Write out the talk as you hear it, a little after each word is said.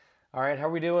All right, how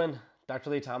are we doing?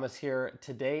 Dr. Lee Thomas here.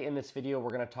 Today in this video, we're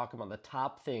going to talk about the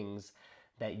top things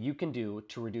that you can do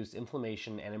to reduce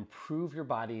inflammation and improve your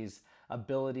body's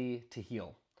ability to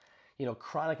heal.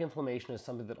 Chronic inflammation is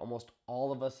something that almost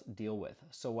all of us deal with.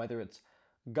 So whether it's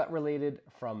gut related,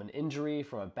 from an injury,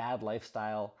 from a bad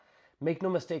lifestyle, make no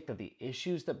mistake that the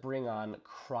issues that bring on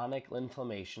chronic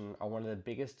inflammation are one of the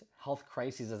biggest health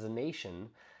crises as a nation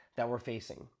that we're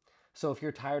facing. So if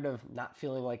you're tired of not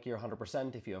feeling like you're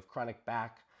 100%, if you have chronic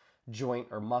back, joint,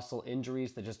 or muscle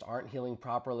injuries that just aren't healing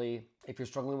properly, if you're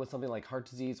struggling with something like heart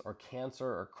disease or cancer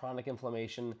or chronic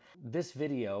inflammation, this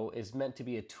video is meant to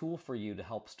be a tool for you to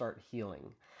help start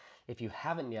healing. If you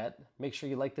haven't yet, make sure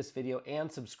you like this video and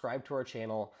subscribe to our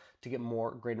channel to get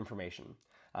more great information.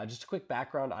 Just a quick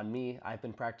background on me. I've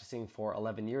been practicing for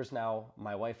 11 years now.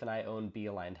 My wife and I own Be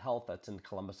Aligned Health. That's in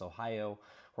Columbus, Ohio,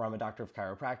 where I'm a doctor of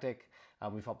chiropractic.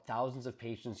 We've helped thousands of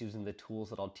patients using the tools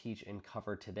that I'll teach and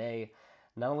cover today.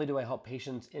 Not only do I help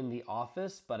patients in the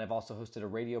office, but I've also hosted a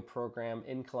radio program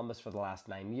in Columbus for the last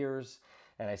 9 years,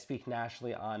 and I speak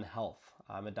nationally on health.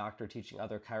 I'm a doctor teaching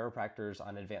other chiropractors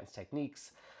on advanced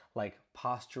techniques like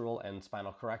postural and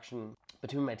spinal correction.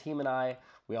 Between my team and I,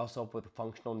 we also help with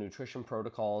functional nutrition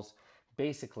protocols,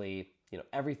 basically,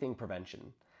 everything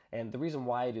prevention. And the reason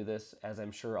why I do this, as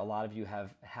I'm sure a lot of you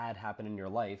have had happen in your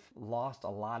life, lost a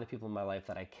lot of people in my life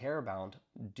that I care about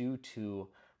due to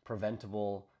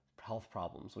preventable health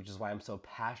problems, which is why I'm so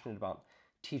passionate about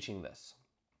teaching this.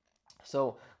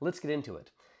 So let's get into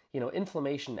it.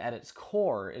 Inflammation at its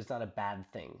core is not a bad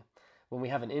thing. When we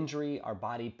have an injury, our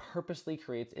body purposely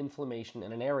creates inflammation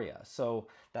in an area. So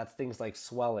that's things like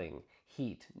swelling,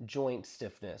 heat, joint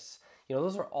stiffness.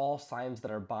 Those are all signs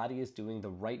that our body is doing the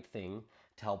right thing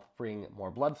to help bring more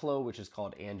blood flow, which is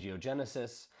called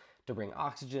angiogenesis, to bring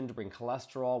oxygen, to bring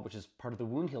cholesterol, which is part of the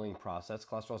wound healing process.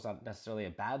 Cholesterol is not necessarily a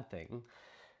bad thing,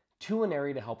 to an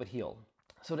area to help it heal.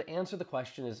 So to answer the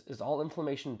question, is all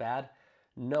inflammation bad?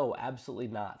 No, absolutely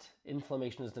not.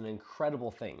 Inflammation is an incredible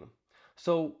thing.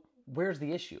 So where's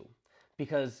the issue?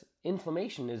 Because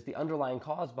inflammation is the underlying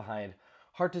cause behind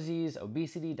heart disease,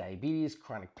 obesity, diabetes,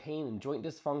 chronic pain and joint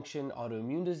dysfunction,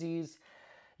 autoimmune disease.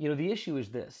 The issue is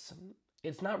this.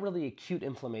 It's not really acute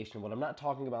inflammation. What I'm not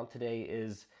talking about today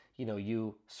is,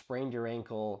 you sprained your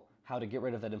ankle, how to get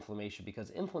rid of that inflammation,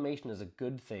 because inflammation is a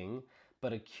good thing,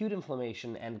 but acute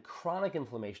inflammation and chronic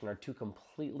inflammation are two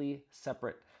completely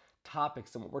separate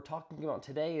topics. And what we're talking about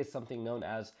today is something known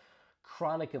as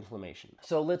chronic inflammation.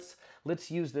 So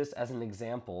let's use this as an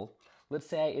example. Let's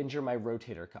say I injure my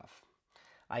rotator cuff.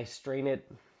 I strain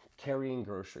it carrying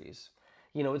groceries.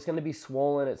 It's going to be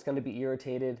swollen, it's going to be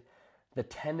irritated. The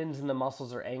tendons and the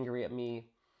muscles are angry at me.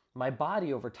 My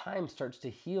body over time starts to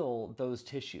heal those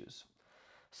tissues.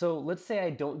 So let's say I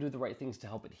don't do the right things to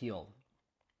help it heal.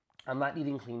 I'm not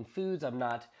eating clean foods, I'm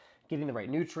not getting the right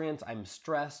nutrients, I'm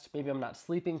stressed, maybe I'm not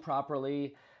sleeping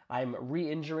properly, I'm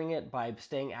re-injuring it by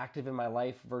staying active in my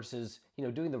life versus,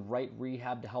 doing the right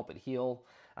rehab to help it heal.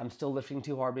 I'm still lifting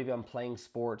too hard, maybe I'm playing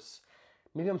sports.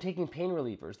 Maybe I'm taking pain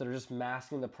relievers that are just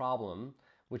masking the problem,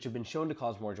 which have been shown to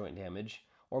cause more joint damage.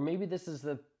 Or maybe this is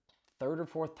the third or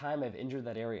fourth time I've injured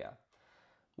that area.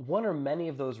 One or many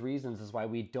of those reasons is why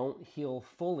we don't heal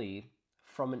fully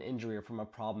from an injury or from a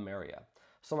problem area.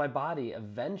 So my body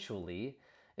eventually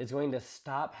is going to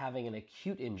stop having an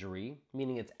acute injury,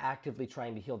 meaning it's actively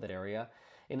trying to heal that area,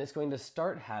 and it's going to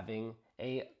start having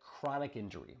a chronic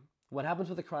injury. What happens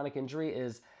with a chronic injury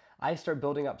is I start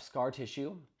building up scar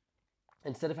tissue.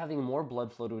 Instead of having more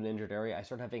blood flow to an injured area, I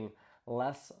start having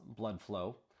less blood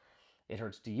flow. It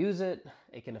hurts to use it,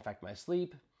 it can affect my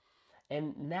sleep,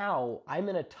 and now I'm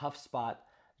in a tough spot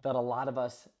that a lot of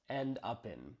us end up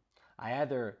in. I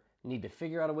either need to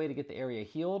figure out a way to get the area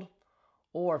healed,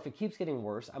 or if it keeps getting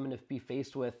worse, I'm going to be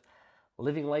faced with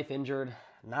living life injured,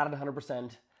 not at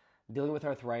 100%, dealing with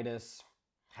arthritis,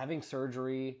 having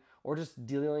surgery, or just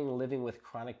living with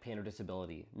chronic pain or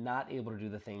disability, not able to do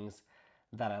the things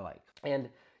that I like. And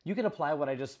you can apply what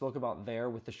I just spoke about there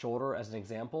with the shoulder as an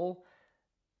example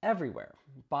everywhere.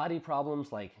 Body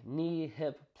problems like knee,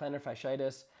 hip, plantar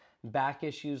fasciitis, back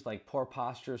issues like poor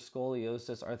posture,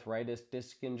 scoliosis, arthritis,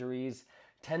 disc injuries,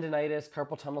 tendinitis,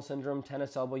 carpal tunnel syndrome,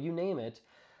 tennis elbow, you name it.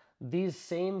 These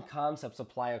same concepts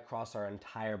apply across our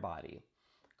entire body.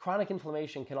 Chronic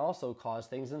inflammation can also cause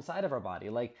things inside of our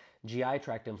body like GI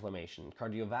tract inflammation,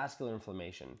 cardiovascular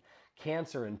inflammation,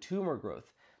 cancer and tumor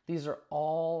growth. These are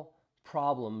all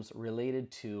problems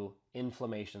related to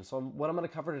inflammation. So what I'm going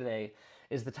to cover today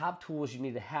is the top tools you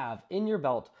need to have in your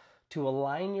belt to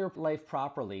align your life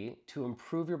properly to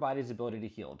improve your body's ability to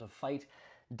heal, to fight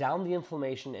down the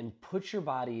inflammation and put your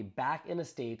body back in a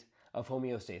state of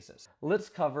homeostasis. Let's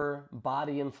cover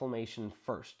body inflammation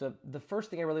first. The first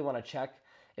thing I really want to check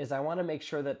is I want to make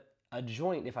sure that a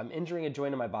joint, if I'm injuring a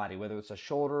joint in my body, whether it's a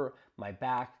shoulder, my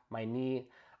back, my knee,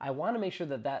 I want to make sure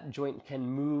that that joint can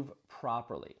move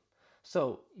properly.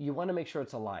 So you want to make sure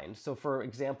it's aligned. So for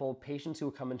example, patients who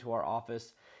come into our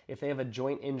office, if they have a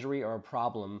joint injury or a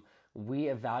problem, we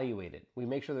evaluate it. We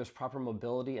make sure there's proper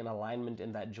mobility and alignment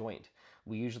in that joint.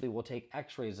 We usually will take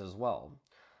x-rays as well.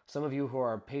 Some of you who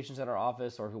are patients in our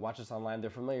office or who watch us online, they're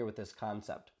familiar with this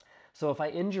concept. So if I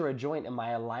injure a joint and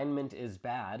my alignment is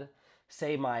bad,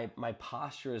 say my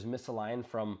posture is misaligned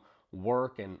from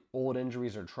work and old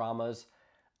injuries or traumas,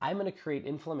 I'm going to create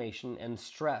inflammation and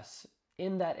stress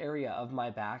in that area of my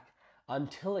back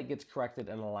until it gets corrected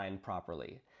and aligned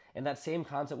properly. And that same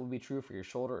concept would be true for your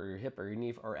shoulder or your hip or your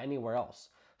knee or anywhere else.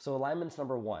 So alignment's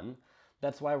number one.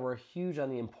 That's why we're huge on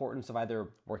the importance of either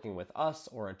working with us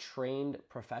or a trained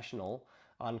professional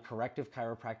on corrective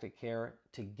chiropractic care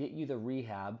to get you the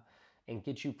rehab and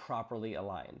get you properly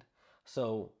aligned.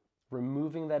 So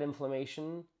removing that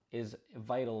inflammation is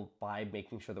vital by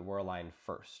making sure that we're aligned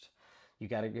first. You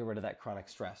got to get rid of that chronic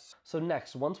stress. So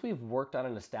next, once we've worked on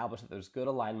and established that there's good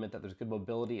alignment, that there's good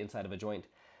mobility inside of a joint,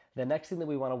 the next thing that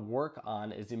we want to work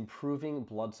on is improving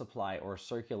blood supply or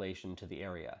circulation to the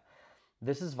area.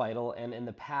 This is vital, and in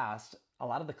the past, a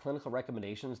lot of the clinical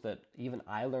recommendations that even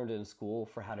I learned in school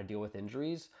for how to deal with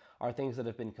injuries are things that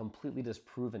have been completely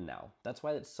disproven now. That's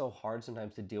why it's so hard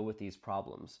sometimes to deal with these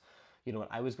problems. You know, when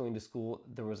I was going to school,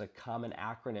 there was a common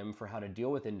acronym for how to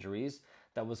deal with injuries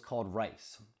that was called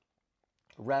RICE.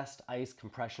 Rest, ice,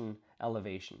 compression,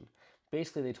 elevation.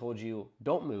 Basically, they told you,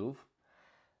 don't move,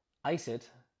 ice it,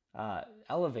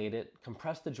 elevate it,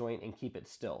 compress the joint, and keep it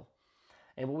still.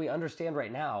 And what we understand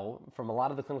right now from a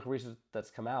lot of the clinical research that's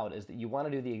come out is that you want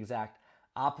to do the exact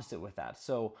opposite with that.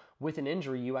 So with an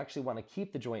injury, you actually want to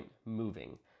keep the joint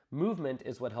moving. Movement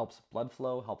is what helps blood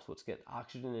flow, helps what's get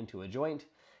oxygen into a joint.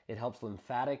 It helps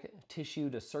lymphatic tissue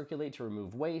to circulate, to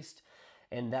remove waste.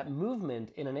 And that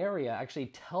movement in an area actually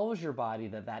tells your body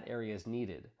that that area is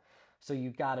needed. So you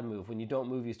got to move. When you don't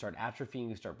move, you start atrophying,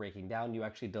 you start breaking down, you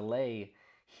actually delay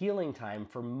healing time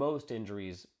for most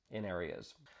injuries in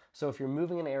areas. So if you're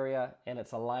moving an area and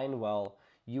it's aligned well,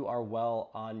 you are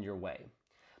well on your way.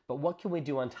 But what can we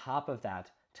do on top of that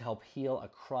to help heal a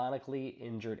chronically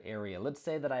injured area? Let's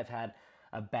say that I've had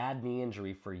a bad knee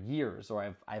injury for years, or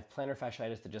I have plantar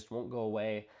fasciitis that just won't go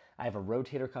away. I have a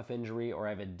rotator cuff injury, or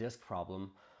I have a disc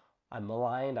problem. I'm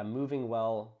aligned, I'm moving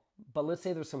well, but let's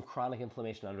say there's some chronic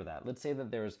inflammation under that. Let's say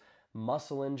that there's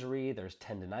muscle injury, there's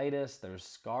tendinitis, there's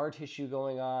scar tissue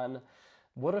going on.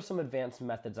 What are some advanced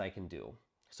methods I can do?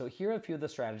 So here are a few of the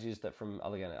strategies that from,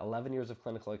 again, 11 years of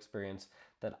clinical experience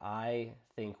that I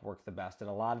think work the best. And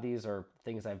a lot of these are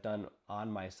things I've done on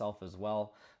myself as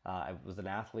well. I was an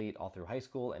athlete all through high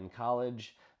school and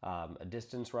college, a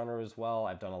distance runner as well.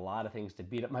 I've done a lot of things to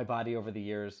beat up my body over the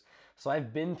years. So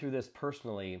I've been through this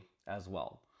personally as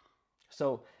well.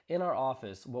 So in our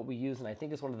office, what we use, and I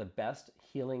think is one of the best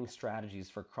healing strategies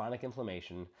for chronic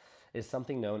inflammation, is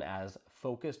something known as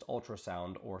focused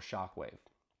ultrasound or shockwave.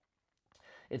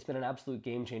 It's been an absolute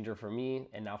game changer for me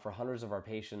and now for hundreds of our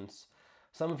patients.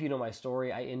 Some of you know my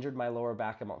story. I injured my lower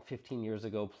back about 15 years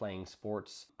ago playing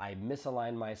sports. I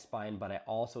misaligned my spine, but I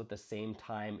also at the same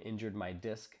time injured my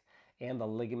disc and the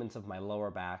ligaments of my lower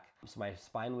back. So my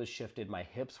spine was shifted, my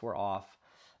hips were off.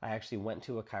 I actually went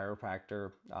to a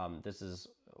chiropractor. This is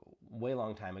way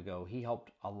long time ago. He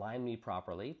helped align me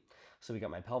properly. So we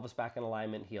got my pelvis back in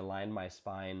alignment. He aligned my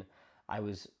spine. I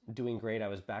was doing great. I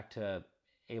was back to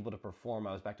able to perform.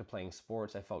 I was back to playing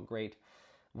sports. I felt great.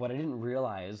 What I didn't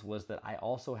realize was that I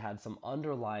also had some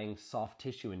underlying soft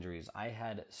tissue injuries. I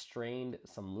had strained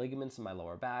some ligaments in my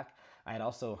lower back. I had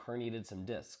also herniated some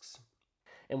discs.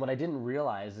 And what I didn't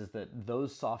realize is that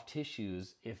those soft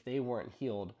tissues, if they weren't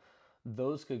healed,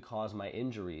 those could cause my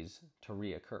injuries to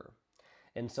reoccur.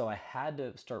 And so I had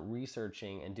to start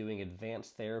researching and doing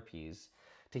advanced therapies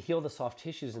to heal the soft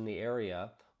tissues in the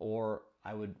area, or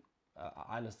I would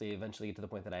honestly eventually get to the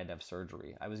point that I had to have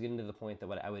surgery. I was getting to the point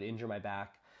that I would injure my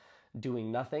back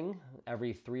doing nothing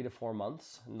every 3 to 4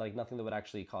 months, like nothing that would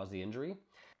actually cause the injury.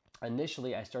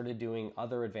 Initially, I started doing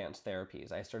other advanced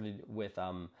therapies. I started with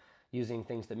using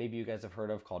things that maybe you guys have heard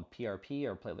of called PRP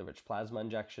or platelet-rich plasma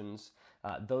injections.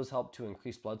 Those help to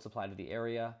increase blood supply to the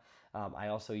area. I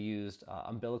also used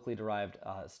umbilically derived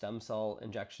stem cell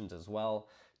injections as well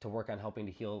to work on helping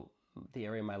to heal the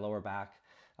area of my lower back.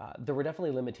 There were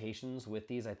definitely limitations with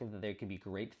these. I think that they could be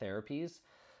great therapies.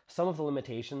 Some of the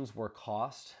limitations were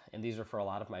cost, and these are for a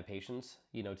lot of my patients.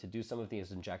 You know, to do some of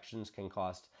these injections can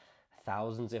cost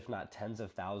thousands, if not tens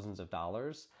of thousands of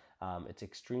dollars. It's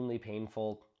extremely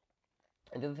painful.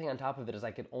 And the other thing on top of it is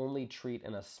I could only treat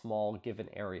in a small given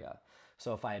area.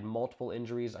 So if I had multiple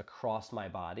injuries across my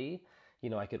body,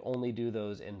 I could only do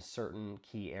those in certain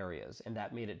key areas, and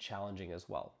that made it challenging as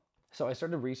well. So I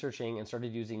started researching and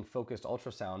started using focused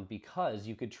ultrasound because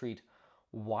you could treat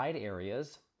wide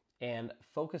areas, and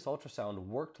focused ultrasound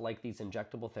worked like these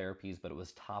injectable therapies, but it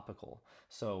was topical.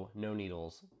 So no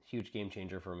needles, huge game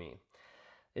changer for me.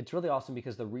 It's really awesome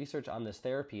because the research on this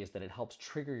therapy is that it helps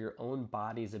trigger your own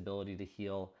body's ability to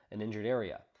heal an injured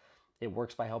area. It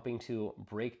works by helping to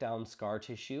break down scar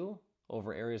tissue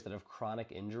over areas that have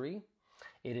chronic injury.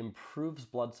 It improves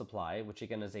blood supply, which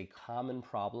again is a common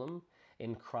problem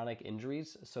in chronic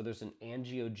injuries. So there's an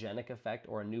angiogenic effect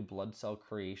or a new blood cell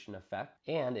creation effect.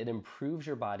 And it improves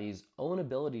your body's own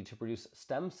ability to produce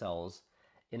stem cells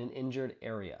in an injured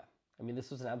area. I mean,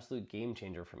 this was an absolute game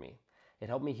changer for me. It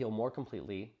helped me heal more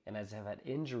completely, and as I've had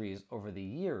injuries over the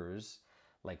years,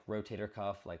 like rotator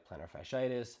cuff, like plantar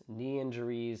fasciitis, knee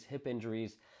injuries, hip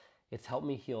injuries, it's helped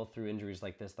me heal through injuries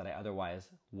like this that I otherwise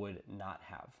would not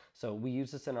have. So we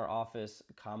use this in our office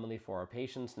commonly for our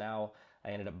patients now. I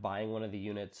ended up buying one of the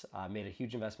units, made a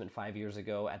huge investment 5 years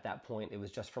ago. At that point, it was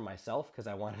just for myself because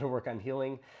I wanted to work on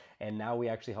healing, and now we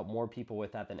actually help more people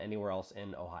with that than anywhere else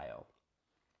in Ohio.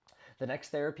 The next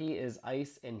therapy is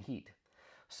ice and heat.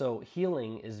 So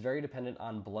healing is very dependent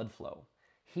on blood flow.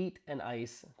 Heat and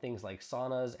ice, things like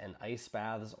saunas and ice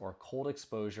baths or cold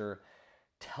exposure,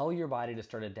 tell your body to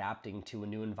start adapting to a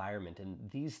new environment. And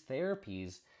these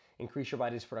therapies increase your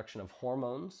body's production of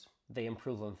hormones. They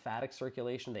improve lymphatic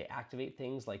circulation. They activate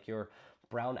things like your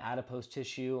brown adipose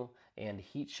tissue and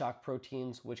heat shock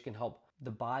proteins, which can help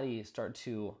the body start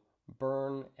to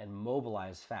burn and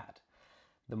mobilize fat.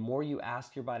 The more you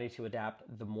ask your body to adapt,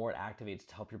 the more it activates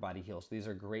to help your body heal. So these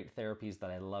are great therapies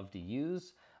that I love to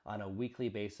use on a weekly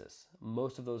basis.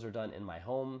 Most of those are done in my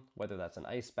home, whether that's an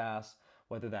ice bath,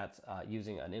 whether that's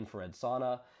using an infrared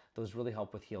sauna. Those really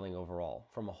help with healing overall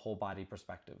from a whole body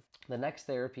perspective. The next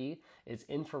therapy is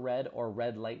infrared or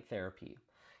red light therapy.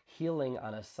 Healing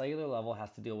on a cellular level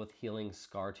has to deal with healing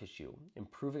scar tissue,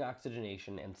 improving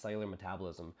oxygenation and cellular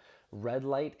metabolism. Red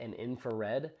light and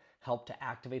infrared help to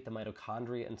activate the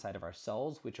mitochondria inside of our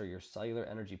cells, which are your cellular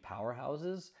energy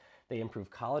powerhouses. They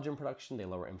improve collagen production, they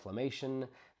lower inflammation.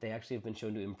 They actually have been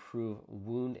shown to improve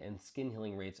wound and skin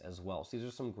healing rates as well. So these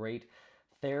are some great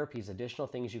therapies, additional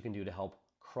things you can do to help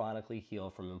chronically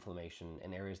heal from inflammation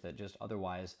in areas that just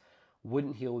otherwise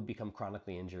wouldn't heal, would become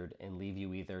chronically injured and leave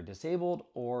you either disabled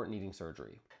or needing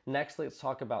surgery. Next, let's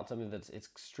talk about something that's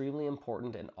extremely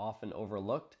important and often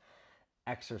overlooked: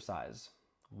 exercise.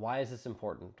 Why is this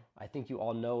important? I think you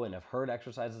all know and have heard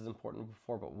exercise is important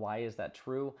before, but why is that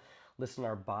true? Listen,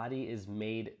 our body is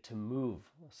made to move.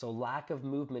 So lack of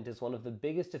movement is one of the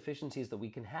biggest deficiencies that we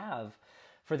can have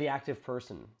for the active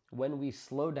person. When we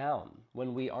slow down,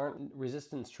 when we aren't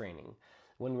resistance training,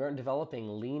 when we aren't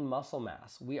developing lean muscle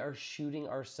mass, we are shooting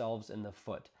ourselves in the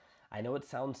foot. I know it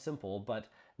sounds simple, but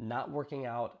not working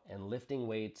out and lifting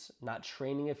weights, not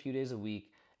training a few days a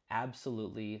week,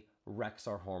 absolutely wrecks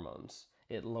our hormones.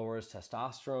 It lowers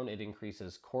testosterone, it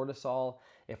increases cortisol.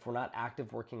 If we're not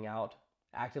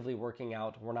actively working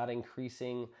out, we're not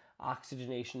increasing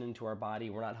oxygenation into our body,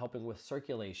 we're not helping with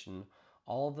circulation,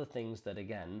 all of the things that,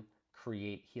 again,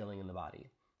 create healing in the body.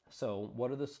 So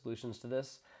what are the solutions to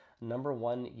this? Number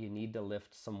one, you need to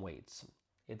lift some weights.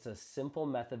 It's a simple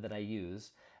method that I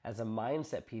use as a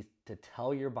mindset piece to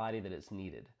tell your body that it's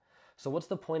needed. So what's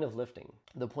the point of lifting?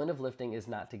 The point of lifting is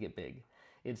not to get big.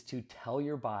 It's to tell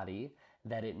your body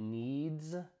that it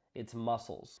needs its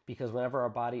muscles, because whenever our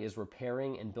body is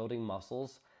repairing and building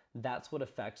muscles, that's what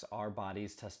affects our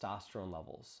body's testosterone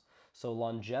levels. So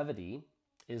longevity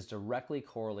is directly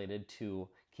correlated to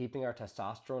keeping our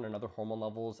testosterone and other hormone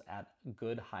levels at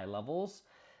good high levels,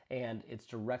 and it's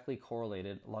directly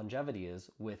correlated, longevity is,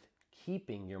 with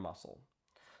keeping your muscle.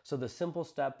 So the simple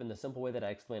step and the simple way that I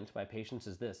explain it to my patients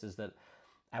is this, is that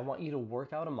I want you to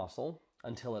work out a muscle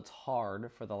until it's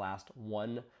hard for the last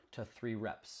 1 to 3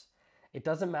 reps. It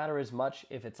doesn't matter as much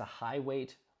if it's a high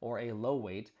weight or a low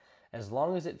weight, as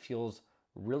long as it feels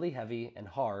really heavy and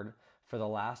hard for the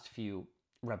last few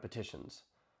repetitions.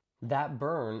 That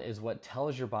burn is what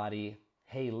tells your body,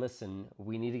 hey, listen,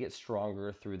 we need to get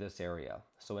stronger through this area.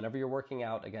 So whenever you're working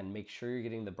out, again, make sure you're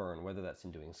getting the burn, whether that's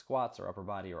in doing squats or upper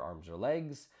body or arms or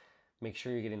legs, make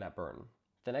sure you're getting that burn.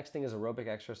 The next thing is aerobic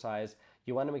exercise.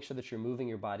 You want to make sure that you're moving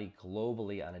your body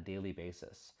globally on a daily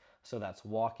basis. So that's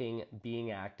walking,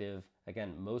 being active.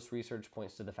 Again, most research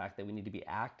points to the fact that we need to be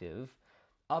active,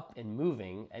 up and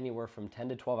moving anywhere from 10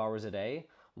 to 12 hours a day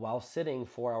while sitting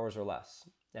 4 hours or less.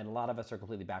 And a lot of us are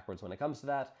completely backwards when it comes to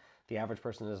that. The average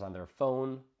person is on their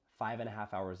phone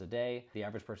 5.5 hours a day. The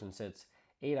average person sits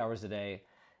 8 hours a day.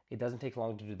 It doesn't take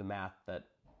long to do the math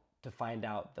to find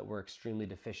out that we're extremely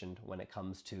deficient when it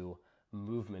comes to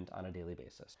movement on a daily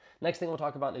basis. Next thing we'll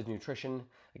talk about is nutrition.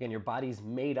 Again, your body's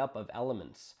made up of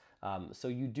elements. So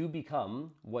you do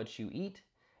become what you eat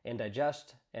and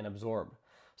digest and absorb.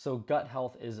 So gut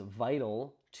health is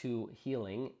vital to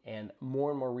healing, and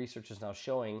more research is now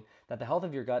showing that the health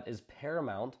of your gut is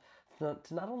paramount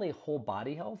to not only whole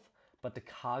body health, but to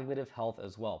cognitive health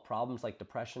as well. Problems like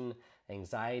depression,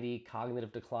 anxiety,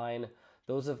 cognitive decline,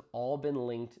 those have all been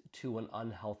linked to an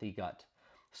unhealthy gut.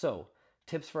 So,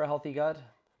 tips for a healthy gut,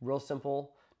 real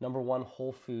simple. Number one,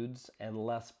 whole foods and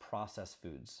less processed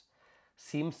foods.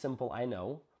 Seems simple, I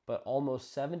know, but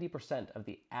almost 70% of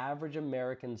the average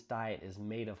American's diet is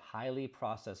made of highly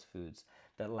processed foods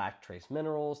that lack trace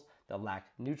minerals, that lack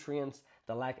nutrients,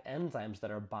 that lack enzymes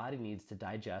that our body needs to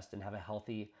digest and have a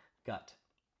healthy gut.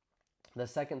 The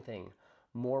second thing,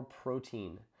 more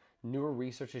protein. Newer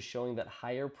research is showing that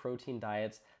higher protein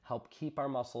diets help keep our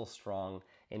muscles strong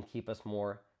and keep us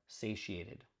more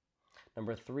satiated.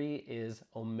 Number three is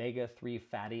omega-3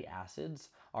 fatty acids.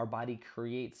 Our body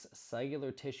creates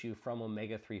cellular tissue from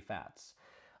omega-3 fats.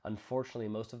 Unfortunately,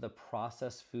 most of the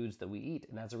processed foods that we eat,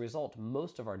 and as a result,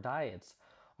 most of our diets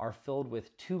are filled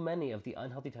with too many of the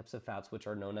unhealthy types of fats, which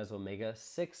are known as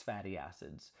omega-6 fatty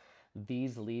acids.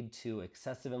 These lead to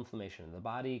excessive inflammation in the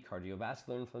body,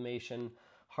 cardiovascular inflammation,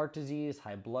 heart disease,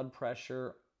 high blood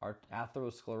pressure,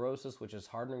 atherosclerosis, which is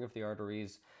hardening of the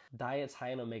arteries. Diets high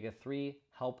in omega-3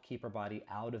 help keep our body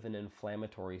out of an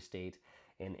inflammatory state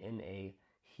and in a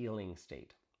healing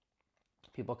state.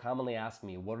 People commonly ask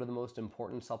me, what are the most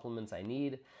important supplements I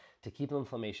need to keep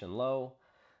inflammation low?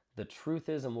 The truth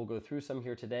is, and we'll go through some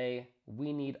here today,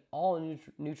 we need all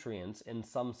nutrients in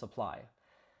some supply.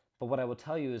 But what I will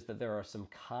tell you is that there are some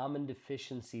common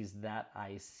deficiencies that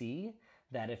I see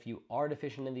that if you are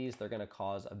deficient in these, they're going to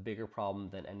cause a bigger problem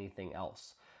than anything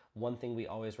else. One thing we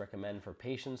always recommend for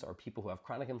patients or people who have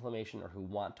chronic inflammation or who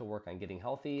want to work on getting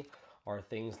healthy are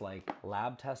things like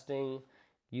lab testing,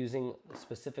 using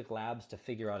specific labs to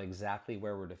figure out exactly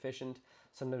where we're deficient.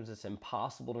 Sometimes it's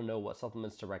impossible to know what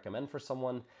supplements to recommend for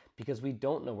someone because we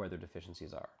don't know where their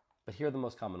deficiencies are. But here are the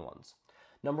most common ones.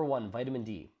 Number one, vitamin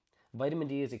D. Vitamin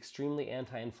D is extremely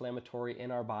anti-inflammatory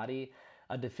in our body.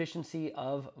 A deficiency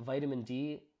of vitamin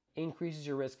D increases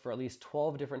your risk for at least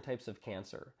 12 different types of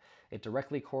cancer. It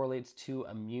directly correlates to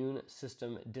immune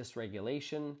system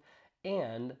dysregulation,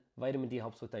 and vitamin D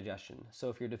helps with digestion. So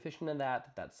if you're deficient in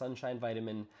that sunshine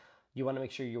vitamin, you want to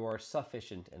make sure you are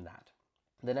sufficient in that.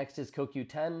 The next is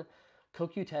CoQ10.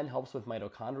 CoQ10 helps with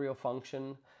mitochondrial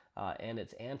function, and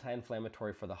it's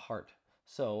anti-inflammatory for the heart.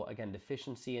 So again,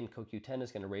 deficiency in CoQ10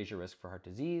 is going to raise your risk for heart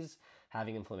disease,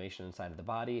 having inflammation inside of the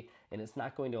body, and it's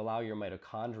not going to allow your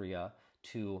mitochondria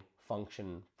to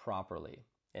function properly.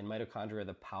 And mitochondria are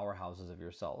the powerhouses of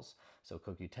your cells. So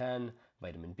CoQ10,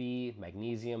 vitamin B,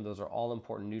 magnesium, those are all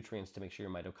important nutrients to make sure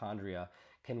your mitochondria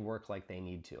can work like they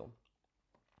need to.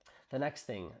 The next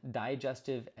thing,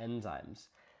 digestive enzymes.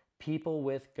 People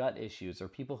with gut issues or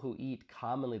people who eat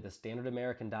commonly the standard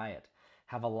American diet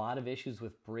have a lot of issues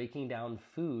with breaking down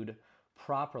food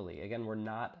properly. Again,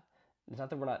 it's not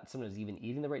that we're not sometimes even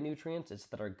eating the right nutrients, it's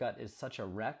that our gut is such a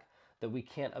wreck that we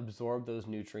can't absorb those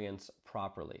nutrients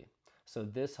properly. So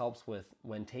this helps with,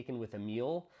 when taken with a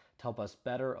meal, to help us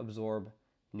better absorb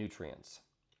nutrients.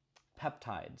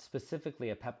 Peptides,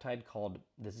 specifically a peptide called,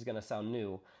 this is gonna sound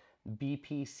new,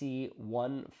 BPC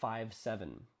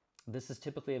 157. This is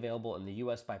typically available in the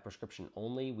US by prescription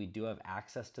only. We do have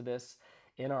access to this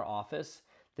in our office.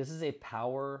 This is a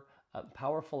powerful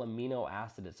amino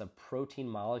acid. It's a protein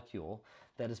molecule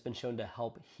that has been shown to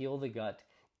help heal the gut,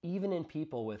 even in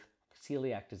people with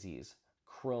celiac disease,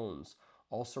 Crohn's,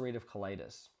 ulcerative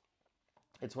colitis.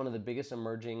 It's one of the biggest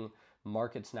emerging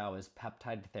markets now is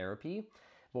peptide therapy.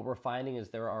 What we're finding is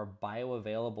there are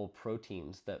bioavailable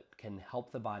proteins that can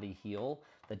help the body heal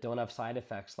that don't have side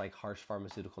effects like harsh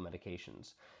pharmaceutical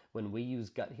medications. When we use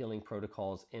gut healing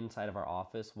protocols inside of our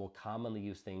office, we'll commonly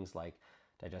use things like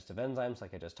digestive enzymes,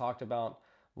 like I just talked about,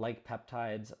 like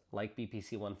peptides, like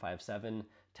BPC 157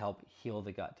 to help heal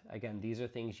the gut. Again, these are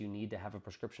things you need to have a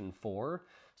prescription for,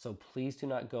 so please do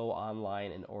not go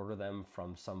online and order them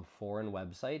from some foreign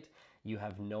website. You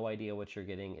have no idea what you're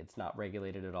getting. It's not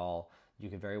regulated at all. You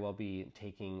could very well be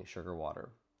taking sugar water,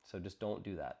 so just don't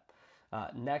do that.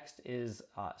 Next is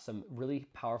some really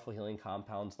powerful healing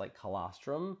compounds like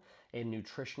colostrum and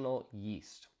nutritional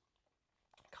yeast.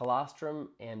 Colostrum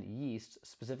and yeast,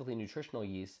 specifically nutritional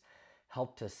yeast,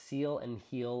 help to seal and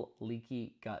heal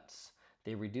leaky guts.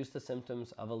 They reduce the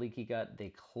symptoms of a leaky gut. They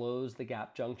close the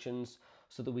gap junctions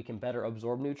so that we can better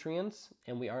absorb nutrients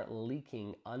and we aren't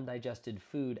leaking undigested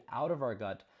food out of our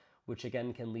gut, which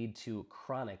again can lead to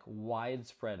chronic,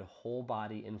 widespread whole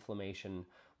body inflammation,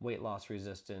 weight loss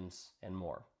resistance, and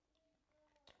more.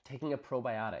 Taking a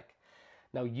probiotic.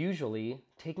 Now, usually,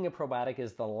 taking a probiotic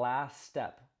is the last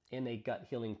step in a gut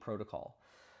healing protocol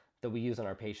that we use on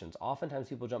our patients. Oftentimes,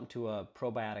 people jump to a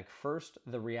probiotic first.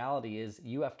 The reality is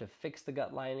you have to fix the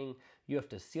gut lining, you have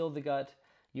to seal the gut,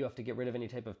 you have to get rid of any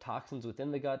type of toxins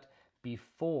within the gut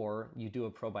before you do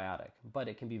a probiotic. But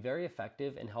it can be very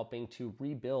effective in helping to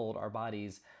rebuild our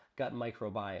body's gut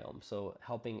microbiome. So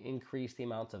helping increase the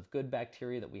amounts of good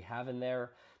bacteria that we have in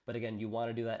there. But again, you want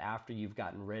to do that after you've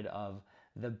gotten rid of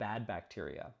the bad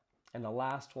bacteria. And the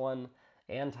last one,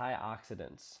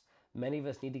 antioxidants. Many of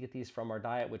us need to get these from our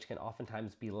diet, which can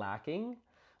oftentimes be lacking.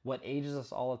 What ages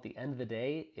us all at the end of the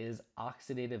day is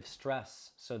oxidative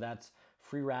stress. So that's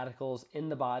free radicals in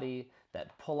the body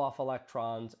that pull off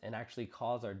electrons and actually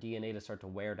cause our DNA to start to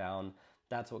wear down.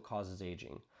 That's what causes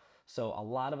aging. So a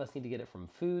lot of us need to get it from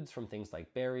foods, from things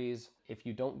like berries. If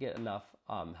you don't get enough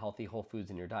healthy whole foods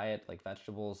in your diet, like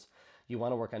vegetables, you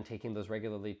want to work on taking those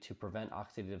regularly to prevent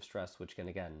oxidative stress, which can,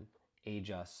 again, age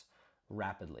us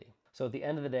rapidly. So at the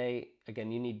end of the day,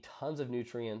 again, you need tons of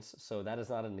nutrients, so that is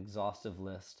not an exhaustive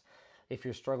list. If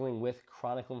you're struggling with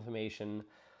chronic inflammation,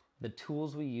 the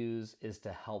tools we use is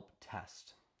to help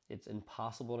test. It's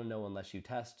impossible to know unless you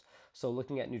test. So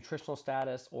looking at nutritional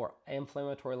status or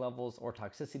inflammatory levels or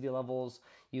toxicity levels,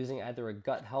 using either a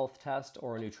gut health test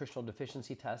or a nutritional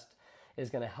deficiency test is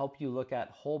going to help you look at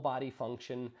whole body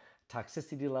function,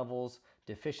 toxicity levels,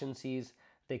 deficiencies.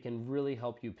 They can really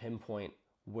help you pinpoint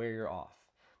where you're off.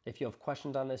 If you have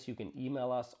questions on this, you can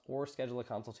email us or schedule a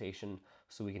consultation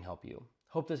so we can help you.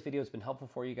 Hope this video has been helpful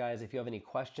for you guys. If you have any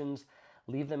questions,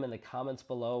 leave them in the comments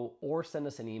below or send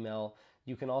us an email.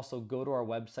 You can also go to our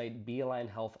website,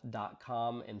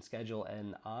 bealignhealth.com, and schedule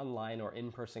an online or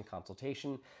in-person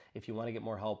consultation if you want to get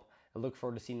more help. I look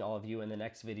forward to seeing all of you in the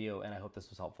next video, and I hope this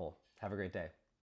was helpful. Have a great day.